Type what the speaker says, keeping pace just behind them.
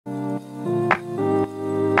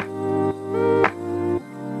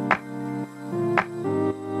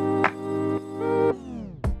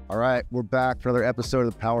right, we're back for another episode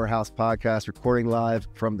of the Powerhouse Podcast, recording live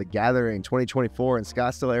from the Gathering 2024 in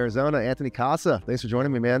Scottsdale, Arizona. Anthony Casa, thanks for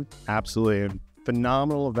joining me, man. Absolutely.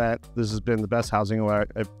 Phenomenal event. This has been the best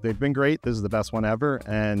HousingWire. They've been great. This is the best one ever,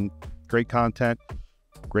 and great content,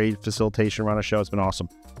 great facilitation around a show. It's been awesome.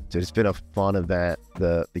 Dude, it's been a fun event.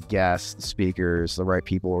 The guests, the speakers, the right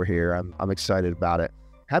people were here. I'm excited about it.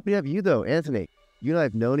 Happy to have you, though, Anthony. You and I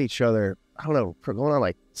have known each other, I don't know, for going on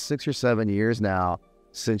like 6 or 7 years now,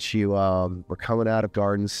 since you were coming out of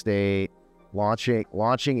Garden State,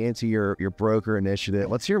 launching into your broker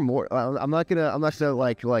initiative. Let's hear more. I'm not gonna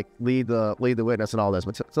like lead the witness and all this,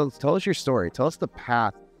 but tell us your story. Tell us the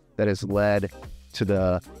path that has led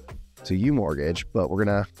to UMortgage. But we're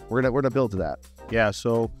gonna build to that. Yeah.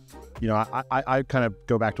 So, I kind of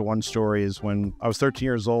go back to one story. Is when I was 13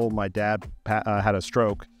 years old, my dad had a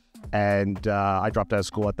stroke, and I dropped out of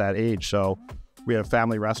school at that age. So we had a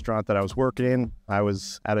family restaurant that I was working in. I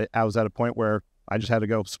was at a point where I just had to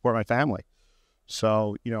go support my family.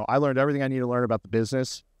 So, I learned everything I needed to learn about the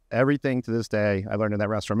business. Everything to this day, I learned in that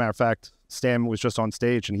restaurant. Matter of fact, Stan was just on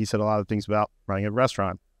stage and he said a lot of things about running a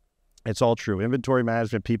restaurant. It's all true. Inventory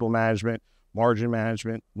management, people management, margin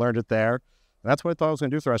management, learned it there. And that's what I thought I was going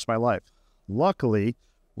to do for the rest of my life. Luckily,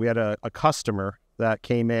 we had a customer that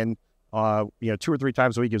came in, 2 or 3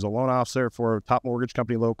 times a week. He was a loan officer for a top mortgage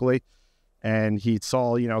company locally. And he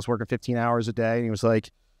saw, I was working 15 hours a day. And he was like,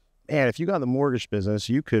 man, if you got in the mortgage business,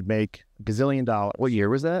 you could make $1 gazillion. What year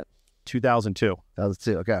was that? 2002.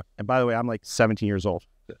 2002, okay. And by the way, I'm like 17 years old.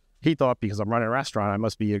 He thought because I'm running a restaurant, I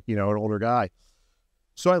must be, an older guy.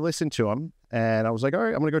 So I listened to him and I was like, all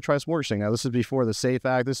right, I'm going to go try this mortgage thing. Now, this is before the SAFE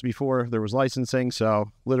Act. This is before there was licensing. So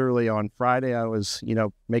literally on Friday, I was,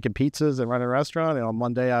 making pizzas and running a restaurant. And on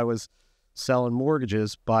Monday, I was selling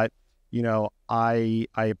mortgages. But I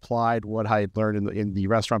applied what I had learned in the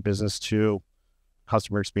restaurant business to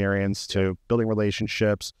customer experience, to building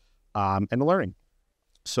relationships, and learning.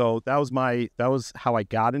 So that was how I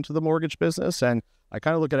got into the mortgage business. And I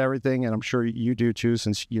kind of look at everything, and I'm sure you do too,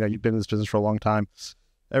 since you've been in this business for a long time.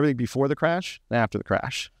 Everything before the crash and after the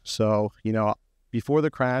crash. So before the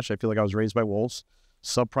crash, I feel like I was raised by wolves,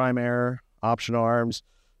 subprime error, option arms.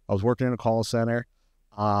 I was working in a call center,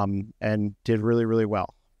 and did really, really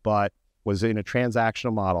well, but was in a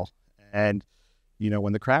transactional model. And,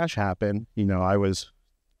 when the crash happened, I was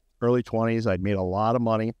early 20s. I'd made a lot of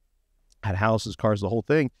money, had houses, cars, the whole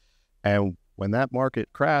thing. And when that market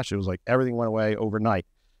crashed, it was like everything went away overnight.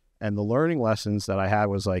 And the learning lessons that I had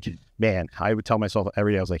was like, man, I would tell myself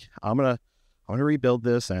every day, I was like, I'm going to rebuild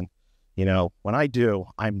this. And, when I do,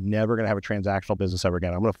 I'm never going to have a transactional business ever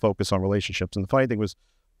again. I'm going to focus on relationships. And the funny thing was,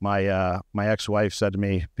 my ex-wife said to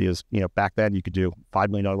me, because, back then you could do $5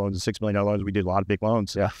 million loans and $6 million loans. We did a lot of big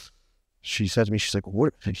loans. Yeah. She said to me, she's like,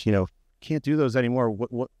 what, can't do those anymore.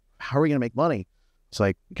 How are we going to make money? It's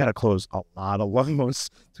like, you got to close a lot of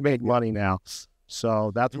loans to make money now.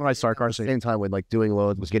 So that's when I started. At the same time, when doing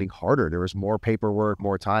loans was getting harder, there was more paperwork,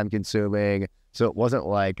 more time consuming. So it wasn't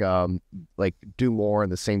like do more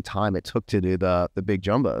in the same time it took to do the big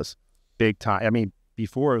jumbos. Big time. I mean,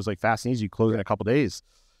 before it was like fast and easy, you close in a couple of days.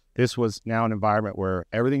 This was now an environment where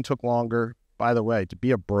everything took longer. By the way, to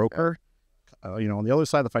be a broker, on the other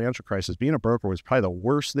side of the financial crisis, being a broker was probably the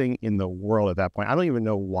worst thing in the world at that point. I don't even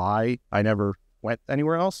know why I never went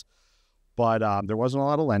anywhere else, but there wasn't a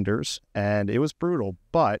lot of lenders and it was brutal.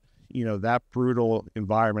 But, that brutal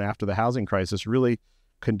environment after the housing crisis really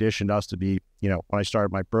conditioned us to be, when I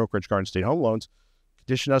started my brokerage, Garden State Home Loans,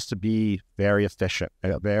 conditioned us to be very efficient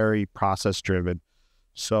and very process driven.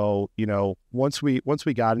 So, once we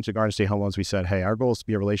got into Garden State Home Loans, we said, hey, our goal is to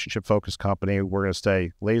be a relationship-focused company. We're going to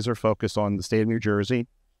stay laser-focused on the state of New Jersey.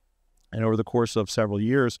 And over the course of several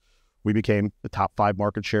years, we became the top 5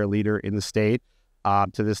 market share leader in the state.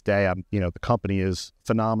 To this day, the company is a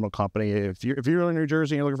phenomenal company. If you're in New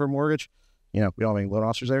Jersey and you're looking for a mortgage, we don't have any loan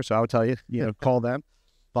officers there, so I would tell you, call them.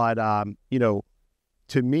 But,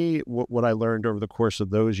 to me, what I learned over the course of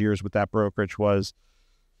those years with that brokerage was,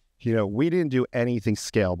 we didn't do anything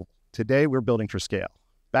scalable. Today, we're building for scale.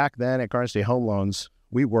 Back then at Garden State Home Loans,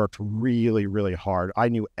 we worked really, really hard. I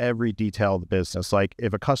knew every detail of the business. Like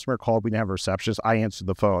if a customer called, we didn't have a receptionist, I answered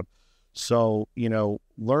the phone. So,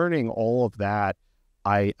 learning all of that,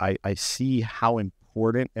 I see how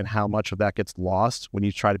important and how much of that gets lost when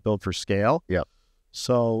you try to build for scale. Yep.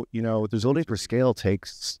 So, there's building for scale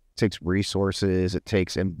takes resources. It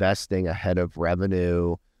takes investing ahead of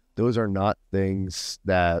revenue. Those are not things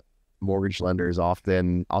that mortgage lenders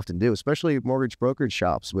often do, especially mortgage brokerage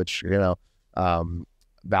shops, which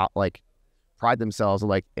about pride themselves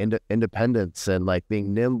on independence and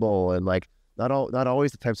being nimble and not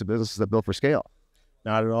always the types of businesses that build for scale.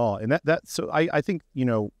 Not at all. And so I think,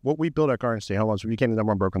 what we built at Garden State Home Loans, we became the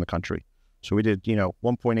number one broker in the country. So we did,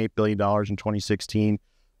 $1.8 billion in 2016,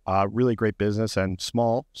 really great business and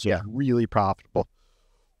small, so it's really profitable.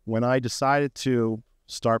 When I decided to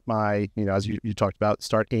start my, as you talked about,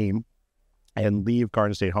 start AIM and leave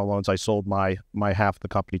Garden State Home Loans, I sold my half of the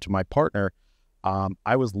company to my partner.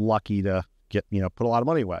 I was lucky to get, put a lot of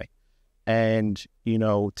money away. And,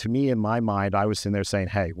 to me, in my mind, I was sitting there saying,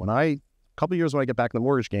 hey, a couple of years when I get back in the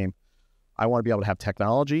mortgage game, I want to be able to have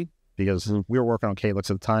technology, because we were working on Calyx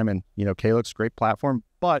at the time, and, Calyx, great platform,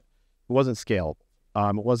 but it wasn't scalable.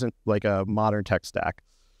 It wasn't like a modern tech stack.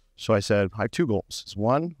 So I said, I have two goals.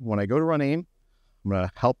 One, when I go to run AIM, I'm going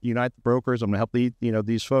to help unite the brokers. I'm going to help lead,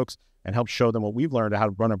 these folks and help show them what we've learned how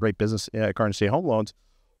to run a great business at Garden State Home Loans.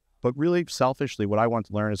 But really selfishly, what I want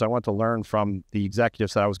to learn is I want to learn from the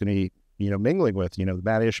executives that I was going to be, mingling with, the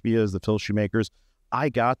Matt Ishbias, the Phil Shoemakers. I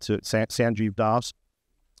got to Sanjeev Das.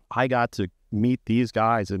 I got to meet these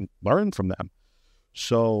guys and learn from them.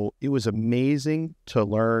 So it was amazing to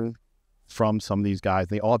learn from some of these guys.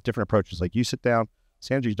 They all have different approaches. Like, you sit down,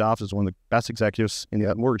 Sanjeev Das is one of the best executives in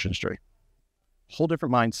the mortgage industry. Whole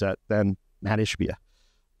different mindset than Matt Ishbia.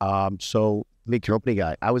 So big company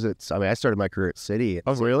guy. I started my career at Citi.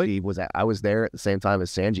 Oh, really? I was there at the same time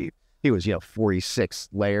as Sanjeev. He was, 46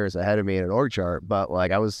 layers ahead of me in an org chart, but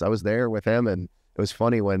like I was there with him, and it was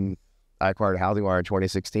funny when I acquired HousingWire in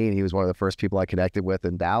 2016. He was one of the first people I connected with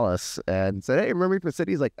in Dallas and said, hey, remember me from Citi?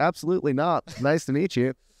 He's like, absolutely not. Nice to meet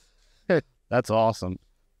you. That's awesome.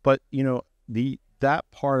 But, that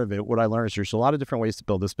part of it, what I learned is there's a lot of different ways to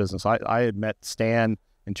build this business. I had met Stan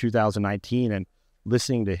in 2019, and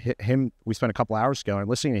listening to him, we spent a couple hours together, and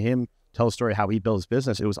listening to him tell a story how he built his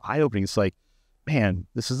business, it was eye-opening. It's like, man,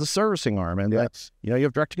 this is the servicing arm. And that's, you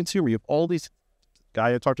have direct-to-consumer. You have all these,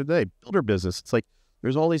 guy I talked to today, builder business. It's like,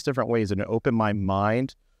 there's all these different ways, and it opened my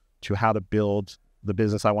mind to how to build the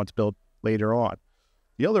business I want to build later on.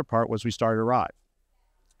 The other part was we started Arrive.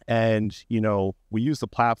 And, we used the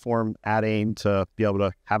platform at AIM to be able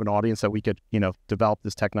to have an audience that we could, develop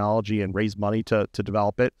this technology and raise money to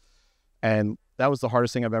develop it. And that was the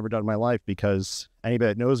hardest thing I've ever done in my life, because anybody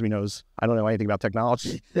that knows me knows I don't know anything about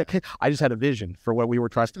technology. I just had a vision for what we were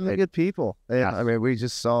trying to do. Good people. Yeah. I mean, we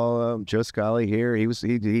just saw Joe Scully here. He was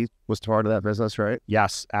part of that business, right?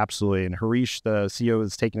 Yes, absolutely. And Harish, the CEO,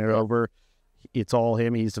 is taking it over. It's all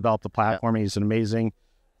him. He's developed the platform. He's an amazing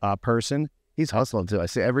person. He's hustling too. I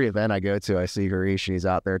see every event I go to, I see Harish, and he's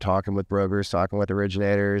out there talking with brokers, talking with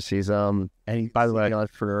originators. He's and he, by the way,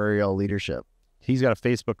 entrepreneurial leadership. He's got a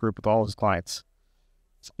Facebook group with all his clients.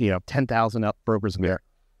 10,000 brokers in there,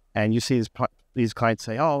 and you see these clients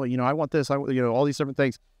say, "Oh, I want this. All these different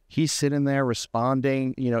things." He's sitting there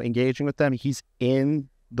responding, engaging with them. He's in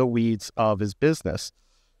the weeds of his business.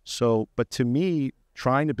 So, but to me,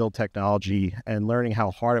 trying to build technology and learning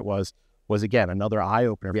how hard it was again another eye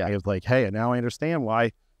opener. Yeah. It was like, hey, now I understand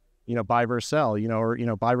why, buy versus sell,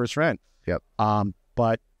 or buy versus rent. Yep.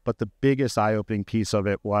 But the biggest eye opening piece of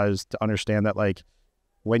it was to understand that, like,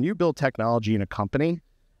 when you build technology in a company,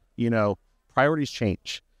 priorities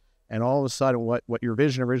change, and all of a sudden, what your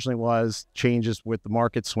vision originally was changes with the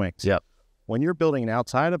market swings. Yep. When you're building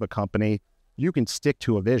outside of a company, you can stick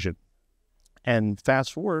to a vision. And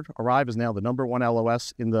fast forward, Arrive is now the number one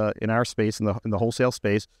LOS in our space, in the wholesale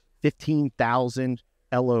space. 15,000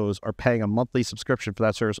 LOs are paying a monthly subscription for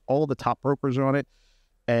that service. All the top brokers are on it.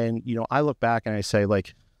 And, I look back and I say,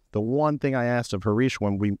 like, the one thing I asked of Harish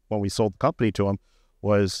when we sold the company to him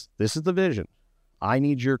was, this is the vision. I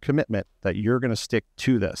need your commitment that you're going to stick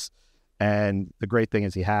to this. And the great thing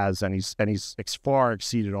is he has, and he's far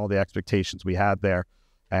exceeded all the expectations we had there.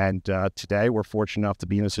 And today we're fortunate enough to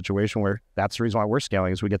be in a situation where that's the reason why we're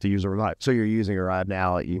scaling, is we get to use Arrive. So you're using Arrive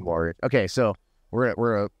now at UMortgage. Okay, so we're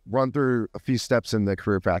gonna run through a few steps in the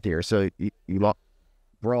career path here. So you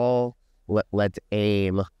brawl, let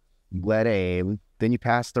AIM, then you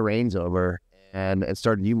pass the reins over and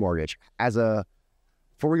started UMortgage.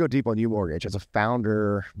 Before we go deep on UMortgage, as a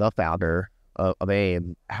founder, the founder of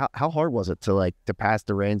AIM, how hard was it to pass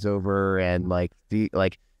the reins over and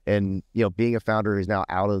being a founder who's now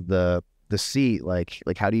out of the seat, like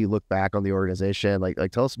how do you look back on the organization? Like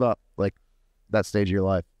tell us about that stage of your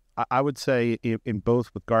life. I would say in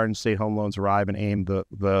both with Garden State Home Loans, Arrive, and AIM,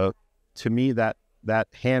 to me that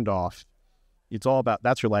handoff, it's all about,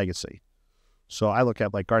 that's your legacy. So I look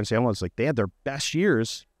at Garden State Home Loans, they had their best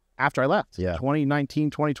years after I left. Yeah.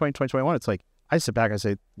 2019, 2020, 2021. It's like, I sit back and I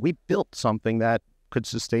say, we built something that could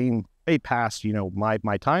sustain way past,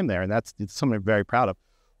 my time there. And it's something I'm very proud of.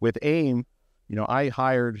 With AIM, I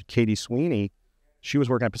hired Katie Sweeney. She was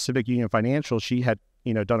working at Pacific Union Financial. She had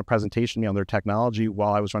done a presentation to me on their technology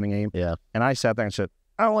while I was running AIM. Yeah. And I sat there and said,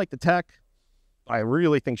 I don't like the tech. I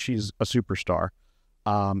really think she's a superstar.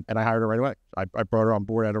 And I hired her right away. I brought her on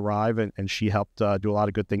board at Arrive, and she helped do a lot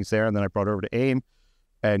of good things there. And then I brought her over to AIM,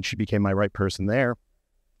 and she became my right person there.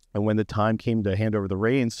 And when the time came to hand over the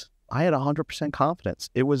reins, I had 100% confidence.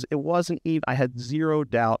 It wasn't even, I had zero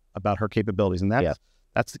doubt about her capabilities. And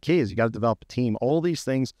that's the key, is you got to develop a team. All these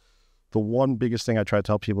things, the one biggest thing I try to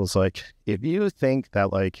tell people is like, if you think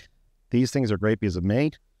that like these things are great because of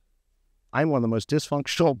me, I'm one of the most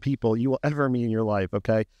dysfunctional people you will ever meet in your life,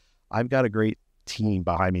 okay? I've got a great team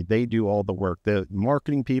behind me. They do all the work. The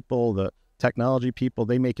marketing people, the technology people,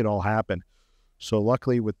 they make it all happen. So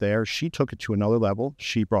luckily with there, she took it to another level.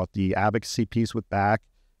 She brought the advocacy piece with back.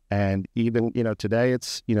 And even, today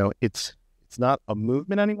it's not a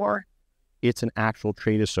movement anymore. It's an actual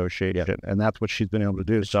trade association. And that's what she's been able to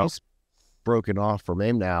do. So she's broken off from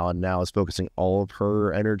AIM now, and now is focusing all of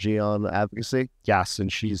her energy on advocacy. Yes.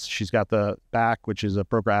 And she's got the back, which is a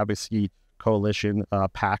broker advocacy coalition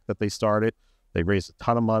PAC that they started. They raised a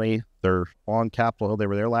ton of money. They're on Capitol Hill. They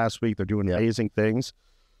were there last week. They're doing amazing things.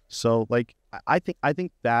 So like, I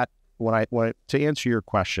think that to answer your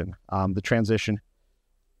question, the transition,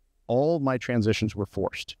 all my transitions were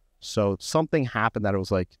forced. So something happened that it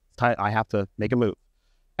was like, I have to make a move.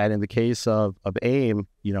 And in the case of AIM,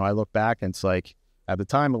 I look back and it's like, at the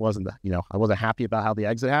time it wasn't, I wasn't happy about how the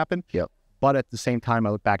exit happened. Yep. But at the same time,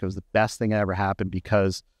 I look back, it was the best thing that ever happened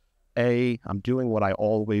because A, I'm doing what I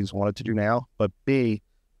always wanted to do now, but B,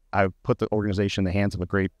 I put the organization in the hands of a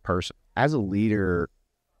great person. As a leader,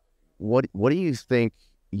 what do you think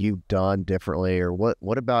you've done differently, or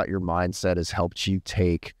what about your mindset has helped you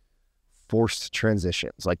take forced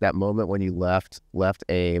transitions, like that moment when you left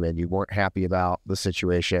AIM and you weren't happy about the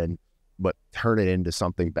situation, but turn it into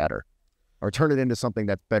something better, or turn it into something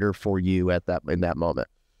that's better for you in that moment?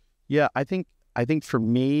 Yeah, I think for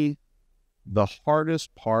me, the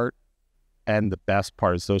hardest part and the best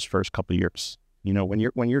part is those first couple of years. When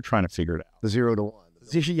you're trying to figure it out, the 0 to 1.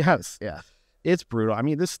 Yes, yeah, it's brutal. I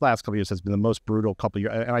mean, this last couple of years has been the most brutal couple of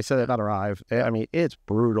years, and I said that at Arrive. I mean, it's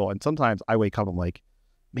brutal, and sometimes I wake up, I'm like,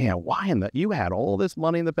 man, why you had all this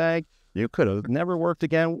money in the bank, you could have never worked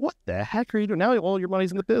again. What the heck are you doing? Now all your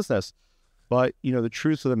money's in the business. But, the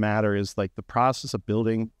truth of the matter is like the process of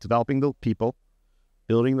developing the people,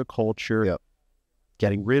 building the culture,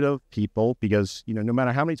 getting rid of people, because, no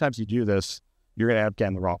matter how many times you do this, you're going to end up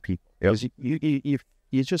getting the wrong people. Because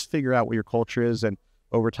you just figure out what your culture is, and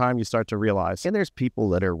over time you start to realize. And there's people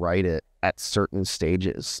that are right at certain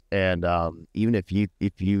stages. And even if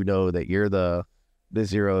you know that you're the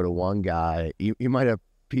 0 to 1 guy, you might have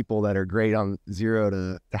people that are great on 0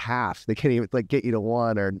 to half. They can't even like get you to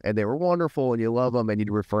 1, and they were wonderful and you love them and you'd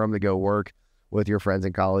refer them to go work with your friends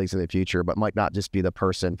and colleagues in the future, but might not just be the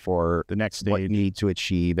person for the next stage. What you need to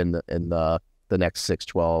achieve in the next 6,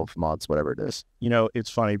 12 months, whatever it is. It's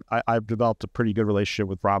funny. I've developed a pretty good relationship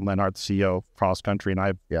with Rob Lenhart, the CEO of Cross Country, and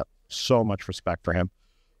I have so much respect for him.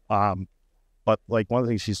 But like one of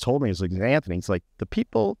the things he's told me is like, Anthony, it's like the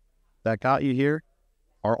people that got you here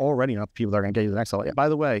are already not the people that are going to get you the next level. By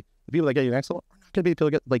the way, the people that get you the next level are not going to be the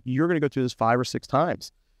people that get, you're going to go through this 5 or 6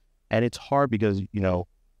 times. And it's hard because,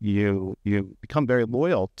 you become very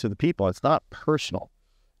loyal to the people. It's not personal.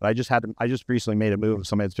 But I just recently made a move.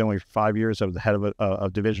 Somebody that's been with me for 5 years. I was the head of a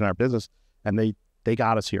division in our business, and they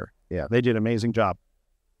got us here. Yeah. They did an amazing job,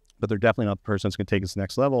 but they're definitely not the person that's going to take us to the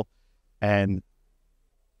next level. And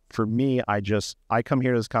for me, I come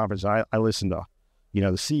here to this conference. I listen to, the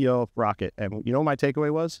CEO of Rocket. And what my takeaway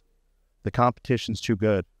was? The competition's too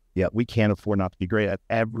good. Yeah, we can't afford not to be great at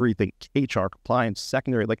everything. HR, compliance,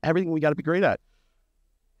 secondary, like everything we got to be great at.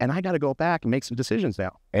 And I got to go back and make some decisions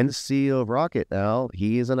now. And the CEO of Rocket now,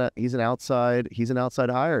 he's an outside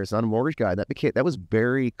hire. He's not a mortgage guy. That was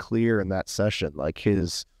very clear in that session. Like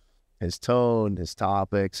his tone, his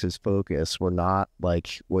topics, his focus were not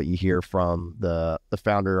like what you hear from the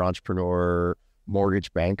founder, entrepreneur,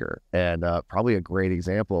 mortgage banker. And probably a great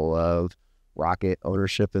example of Rocket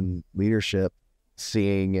ownership and leadership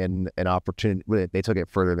seeing an opportunity. They took it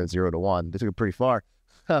further than 0 to 1. They took it pretty far.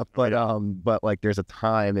 But like there's a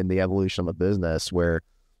time in the evolution of a business where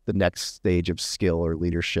the next stage of skill or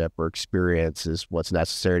leadership or experience is what's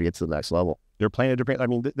necessary to get to the next level. They're playing a different, I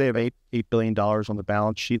mean, they have $8 billion on the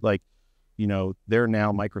balance sheet. Like, they're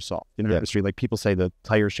now Microsoft in our industry. Like people say the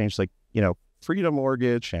tires changed, like, Freedom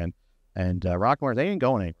Mortgage and Rockmore, they ain't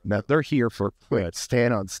going anywhere. No, they're here for good.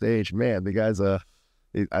 Stand on stage, man. The guy's I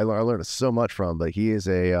learned so much from, but he is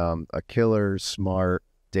a killer, smart,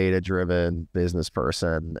 data-driven business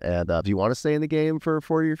person. And if you want to stay in the game for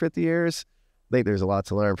 40 or 50 years, think there's a lot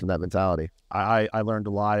to learn from that mentality. I learned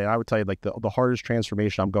a lot, and I would tell you, like, the hardest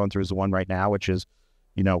transformation I'm going through is the one right now, which is,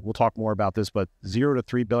 we'll talk more about this, but 0 to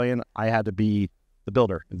 3 billion, I had to be the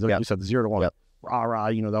builder. Like you said, the 0 to 1, rah, rah,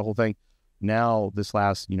 the whole thing. Now, this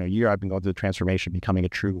last, year, I've been going through the transformation, becoming a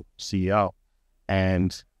true CEO,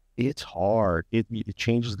 and it's hard. It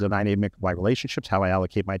changes the dynamic of my relationships, how I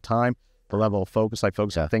allocate my time, the level of focus. I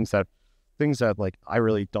focus on things that like I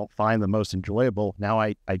really don't find the most enjoyable. Now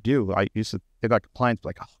I do. I used to think about compliance,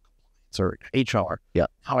 like, or HR. Yeah.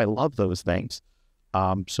 How I love those things.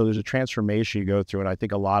 So there's a transformation you go through. And I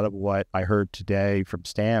think a lot of what I heard today from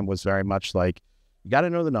Stan was very much like, you got to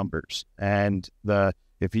know the numbers. And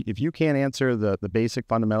if you can't answer the basic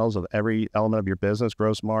fundamentals of every element of your business,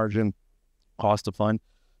 gross margin, cost of fund,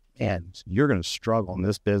 and you're going to struggle in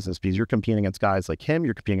this business because you're competing against guys like him.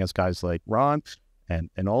 You're competing against guys like Ron, and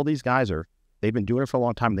all these guys they've been doing it for a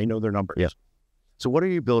long time. They know their numbers. Yeah. So what are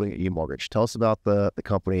you building at UMortgage? Tell us about the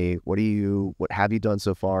company. What have you done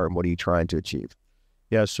so far, and what are you trying to achieve?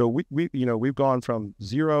 Yeah. So we've gone from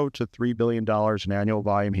 0 to $3 billion in annual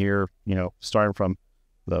volume here, starting from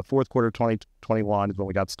the fourth quarter of 2021 is when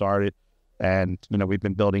we got started. And, we've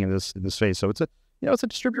been building in this phase. So it's a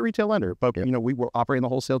distributor retail lender, but, we were operating the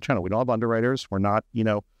wholesale channel. We don't have underwriters. We're not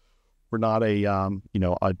a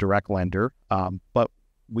direct lender, but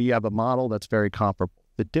we have a model that's very comparable.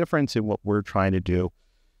 The difference in what we're trying to do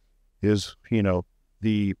is,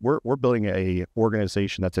 we're building a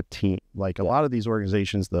organization that's a team. Like a lot of these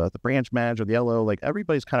organizations, the branch manager, the LO, like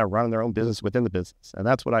everybody's kind of running their own business within the business. And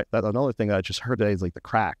that's that's another thing that I just heard today is like the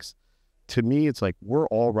cracks. To me, it's like we're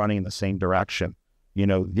all running in the same direction.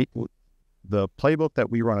 The playbook that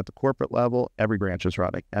we run at the corporate level, every branch is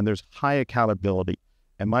running, and there's high accountability.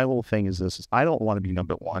 And my whole thing is this: I don't want to be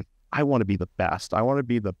number one. I want to be the best. I want to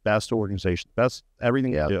be the best organization, best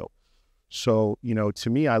everything we do. So, to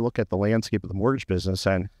me, I look at the landscape of the mortgage business,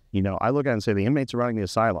 and I look at it and say the inmates are running the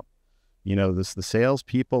asylum. The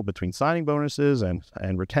salespeople between signing bonuses and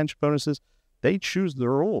retention bonuses, they choose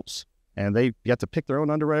their roles, and they get to pick their own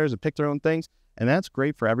underwriters and pick their own things, and that's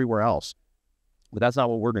great for everywhere else. But that's not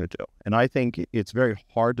what we're going to do. And I think it's very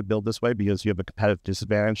hard to build this way because you have a competitive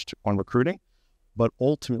disadvantage on recruiting. But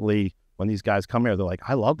ultimately, when these guys come here, they're like,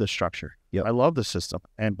 I love this structure. I love the system.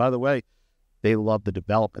 And by the way, they love the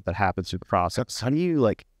development that happens through the process. How do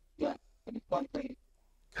you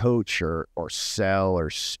coach or sell or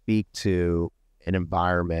speak to an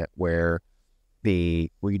environment where you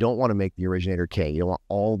don't want to make the originator king? You don't want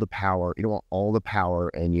all the power. You don't want all the power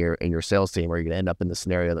in your sales team, or you're going to end up in the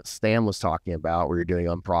scenario that Stan was talking about, where you're doing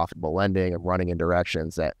unprofitable lending and running in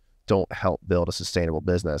directions that don't help build a sustainable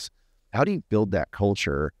business. How do you build that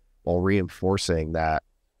culture while reinforcing that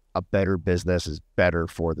a better business is better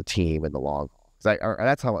for the team in the long haul?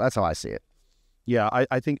 That's how I see it. Yeah,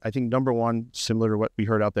 I think number one, similar to what we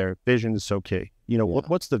heard out there, vision is so key.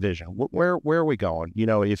 What's the vision? Where are we going?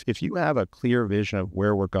 If you have a clear vision of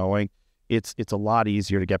where we're going, it's a lot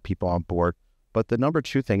easier to get people on board. But the number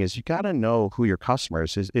two thing is you got to know who your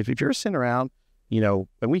customers is. If you're sitting around, and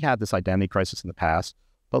we had this identity crisis in the past,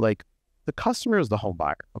 but like the customer is the home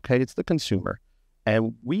buyer, okay? It's the consumer.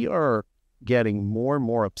 And we are getting more and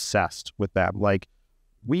more obsessed with them. Like,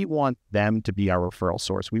 we want them to be our referral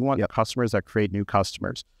source. We want customers that create new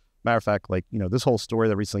customers. Matter of fact, this whole story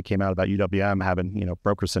that recently came out about UWM having,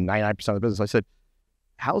 brokers in 99% of the business. I said,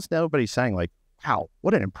 how's nobody saying wow,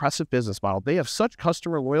 what an impressive business model. They have such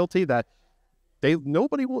customer loyalty that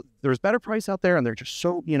there's better price out there, and they're just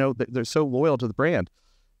so, they're so loyal to the brand.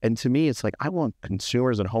 And to me, it's like, I want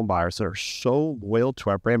consumers and home buyers that are so loyal to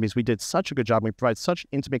our brand because we did such a good job. We provide such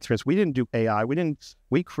intimate experience. We didn't do AI.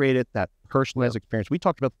 We created that personalized experience. We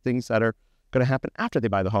talked about the things that are going to happen after they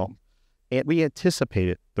buy the home. And we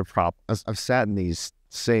anticipated the problem. I've sat in these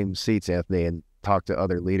same seats, Anthony, and talked to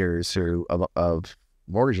other leaders of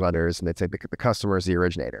mortgage lenders, and they say the customer is the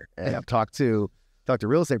originator. And I've talked to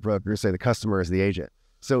real estate brokers, say the customer is the agent.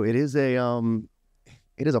 So it is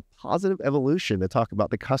a positive evolution to talk about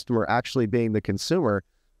the customer actually being the consumer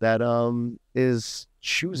that is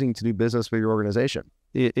choosing to do business with your organization.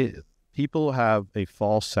 People have a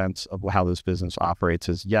false sense of how this business operates.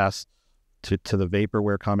 Is yes, to the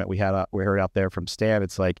vaporware comment we heard out there from Stan.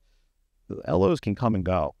 It's like LOs can come and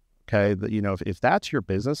go. Okay, if that's your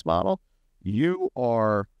business model, you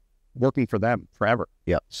are working for them forever.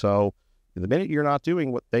 Yeah. So the minute you're not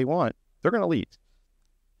doing what they want, they're going to leave.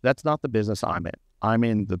 That's not the business I'm in. I'm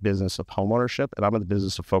in the business of homeownership, and I'm in the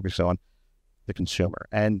business of focusing on the consumer.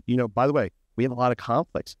 And, by the way, we have a lot of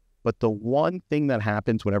conflicts, but the one thing that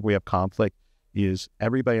happens whenever we have conflict is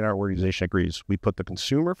everybody in our organization agrees. We put the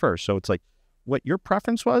consumer first. So it's like what your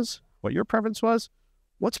preference was,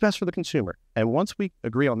 what's best for the consumer. And once we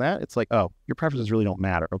agree on that, it's like, oh, your preferences really don't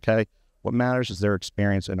matter, okay? What matters is their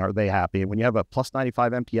experience and are they happy? And when you have a plus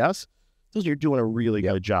 95 MPS, those you're doing a really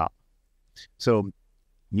good job. So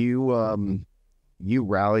you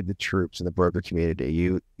rallied the troops in the broker community.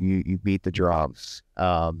 You beat the drums.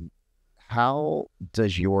 How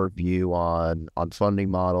does your view on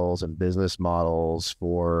funding models and business models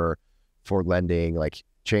for lending like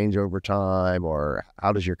change over time, or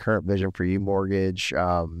how does your current vision for UMortgage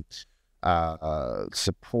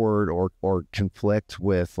support or conflict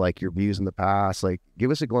with like your views in the past? Like,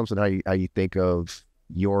 give us a glimpse on how you think of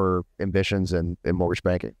your ambitions in mortgage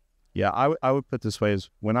banking. Yeah, I would put it this way: is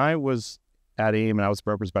when I was at AIM and I was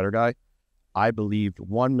Broker's Better guy, I believed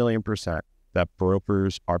 1,000,000% that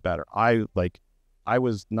brokers are better. I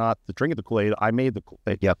was not the drinking the Kool-Aid. I made the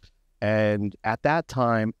Kool-Aid. Yep. And at that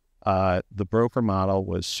time, the broker model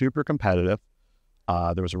was super competitive.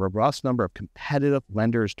 There was a robust number of competitive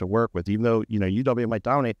lenders to work with, even though, UW might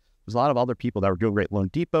dominate. There's a lot of other people that were doing great. Loan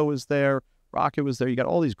Depot was there. Rocket was there. You got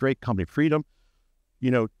all these great company. Freedom.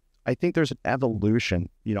 I think there's an evolution.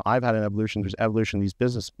 I've had an evolution. There's evolution in these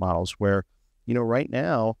business models where, right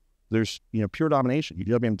now, there's, pure domination.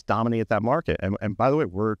 UWM's dominate that market. And by the way,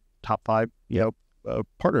 we're top 5,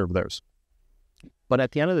 partner of theirs. But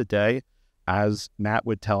at the end of the day, as Matt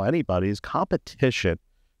would tell anybody, is competition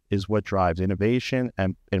is what drives innovation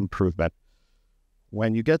and improvement.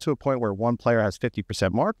 When you get to a point where one player has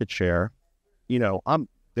 50% market share,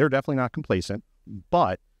 they're definitely not complacent,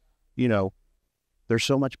 but, they're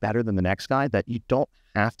so much better than the next guy that you don't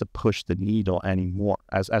have to push the needle anymore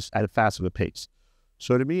as at a fast of a pace.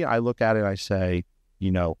 So to me, I look at it and I say,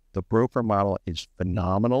 the broker model is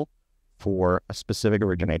phenomenal for a specific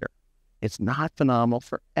originator. It's not phenomenal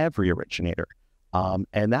for every originator.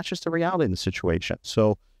 And that's just the reality in the situation.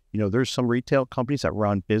 So, there's some retail companies that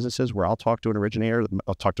run businesses where I'll talk to an originator.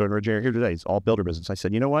 I'll talk to an originator here today. It's all builder business. I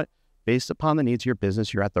said, you know what? Based upon the needs of your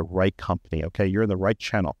business, you're at the right company. Okay. You're in the right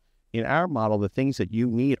channel. In our model, the things that you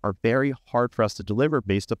need are very hard for us to deliver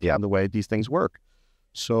based upon the way these things work.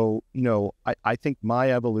 So, I think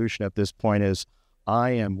my evolution at this point is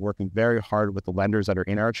I am working very hard with the lenders that are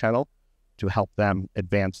in our channel to help them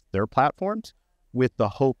advance their platforms with the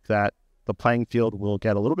hope that the playing field will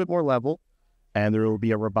get a little bit more level and there will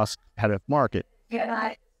be a robust competitive market.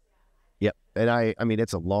 Yep. And I mean,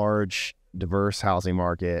 it's a large, diverse housing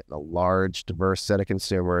market, a large, diverse set of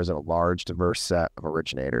consumers, and a large, diverse set of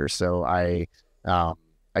originators. So I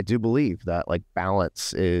do believe that like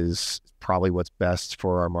balance is probably what's best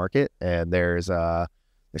for our market. And there's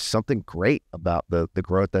something great about the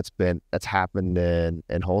growth that's happened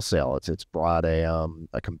in wholesale. It's brought a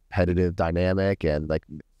competitive dynamic and like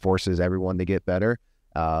forces everyone to get better.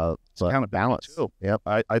 So kind of balance too. Yep.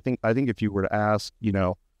 I think if you were to ask,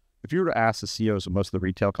 if you were to ask the CEOs of most of the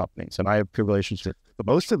retail companies, and I have good relationships,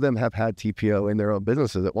 most of them have had TPO in their own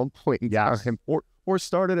businesses at one point in time, or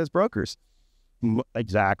started as brokers.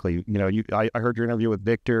 Exactly. I heard your interview with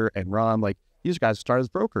Victor and Ron. Like, these guys started as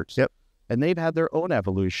brokers. Yep. And they've had their own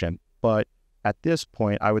evolution. But at this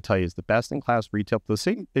point, I would tell you, is the best in class retail. The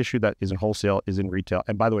same issue that is in wholesale is in retail.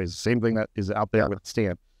 And by the way, it's the same thing that is out there with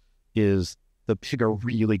Stan, is the big are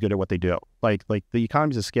really good at what they do. Like the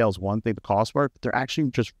economies of scale is one thing, the cost part, but they're actually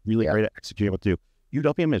just really great at executing what to do.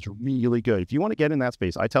 UWM is really good. If you want to get in that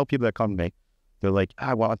space, I tell people that come to me, they're like,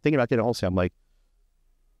 well, I'm thinking about getting wholesale. I'm like,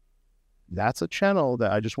 that's a channel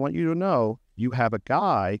that I just want you to know you have a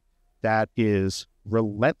guy that is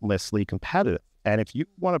relentlessly competitive. And if you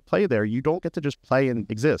want to play there, you don't get to just play and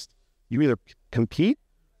exist. You either compete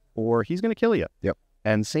or he's going to kill you. Yep.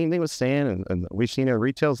 And same thing with Stan, and we've seen it in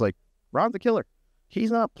retail, is like, Ron's the killer.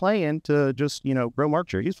 He's not playing to just, grow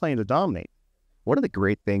market share. He's playing to dominate. One of the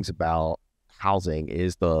great things about housing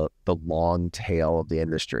is the long tail of the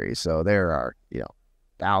industry. So there are,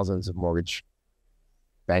 thousands of mortgage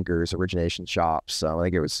bankers, origination shops. I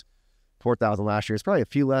think it was 4,000 last year. It's probably a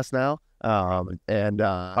few less now.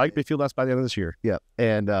 Might be a few less by the end of this year. Yeah.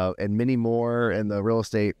 And many more in the real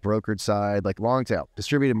estate brokerage side, like long tail,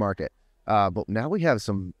 distributed market. But now we have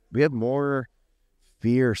more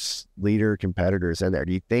fierce leader competitors in there.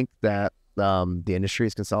 Do you think that the industry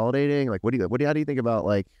is consolidating? Like, how do you think about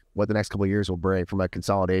like what the next couple of years will bring from a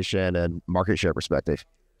consolidation and market share perspective?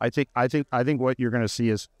 I think what you're going to see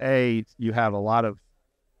is you have a lot of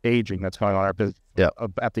aging that's going on.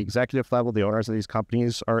 At the executive level, the owners of these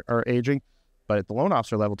companies are aging, but at the loan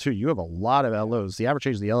officer level too, you have a lot of LOs. The average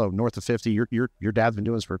age of the LO north of 50. Your dad's been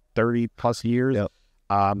doing this for 30 plus years. Yep.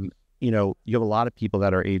 You have a lot of people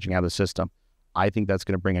that are aging out of the system. I think that's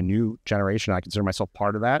going to bring a new generation. I consider myself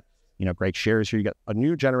part of that. Great shares here. You got a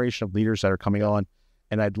new generation of leaders that are coming on.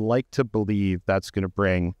 And I'd like to believe that's going to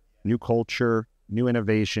bring new culture, new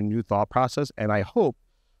innovation, new thought process. And I hope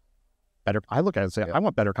I look at it and say, I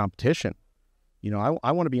want better competition.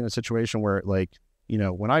 I want to be in a situation where, like,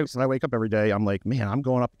 when I wake up every day, I'm like, man, I'm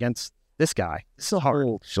going up against this guy. It's so hard.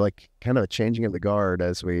 So, like, kind of a changing of the guard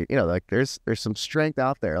as we, like there's some strength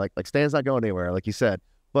out there. Like Stan's not going anywhere, like you said,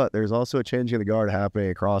 but there's also a changing of the guard happening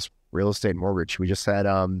across real estate and mortgage. We just had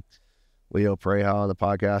Leo Preha on the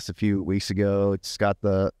podcast a few weeks ago. Scott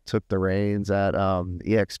took the reins at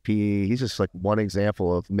EXP. He's just like one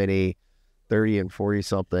example of many 30 and 40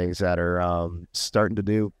 somethings that are starting to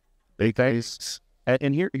do big things.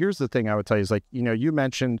 And here's the thing I would tell you is, like, you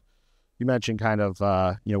mentioned kind of,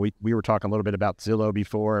 we were talking a little bit about Zillow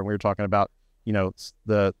before, and we were talking about,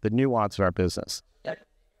 the nuance of our business.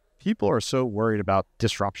 People are so worried about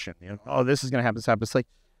disruption. Oh, this is going to happen, this happens. It's like,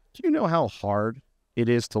 do you know how hard it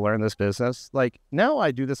is to learn this business? Like, now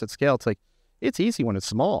I do this at scale. It's like, it's easy when it's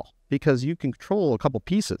small because you can control a couple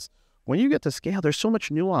pieces. When you get to scale, there's so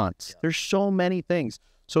much nuance. There's so many things.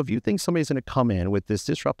 So if you think somebody's going to come in with this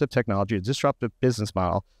disruptive technology, a disruptive business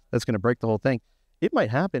model that's going to break the whole thing, it might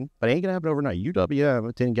happen, but it ain't going to happen overnight.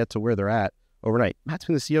 UWM didn't get to where they're at overnight. Matt's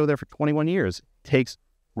been the CEO there for 21 years.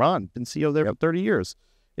 Ron, been CEO there for 30 years.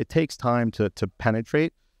 It takes time to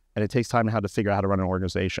penetrate, and it takes time how to figure out how to run an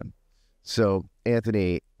organization. So,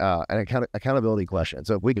 Anthony, an accountability question.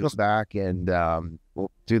 So if we go back and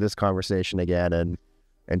we'll do this conversation again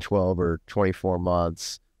in 12 or 24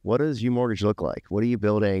 months, what does UMortgage look like? What are you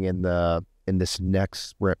building in this next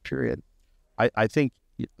sprint period? I think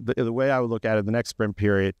the way I would look at it, the next sprint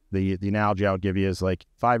period, the analogy I would give you is, like,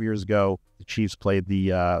 5 years ago, the Chiefs played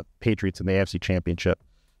the Patriots in the AFC Championship,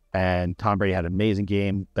 and Tom Brady had an amazing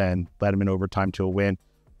game, then led him in overtime to a win.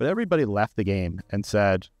 But everybody left the game and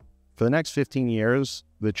said, for the next 15 years,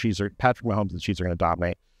 Patrick Mahomes and the Chiefs are going to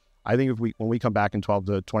dominate. I think when we come back in 12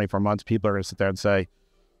 to 24 months, people are going to sit there and say,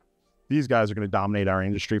 these guys are going to dominate our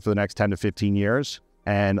industry for the next 10 to 15 years.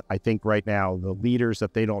 And I think right now, the leaders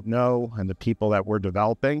that they don't know and the people that we're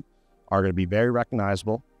developing are going to be very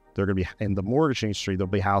recognizable. They're going to be in the mortgage industry. They'll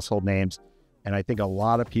be household names. And I think a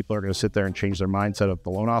lot of people are going to sit there and change their mindset of the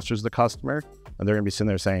loan officer is the customer. And they're going to be sitting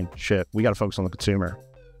there saying, shit, we got to focus on the consumer.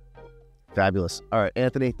 Fabulous. All right,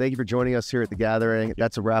 Anthony, thank you for joining us here at The Gathering.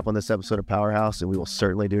 That's a wrap on this episode of Powerhouse, and we will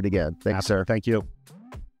certainly do it again. Thank you, sir. Thank you.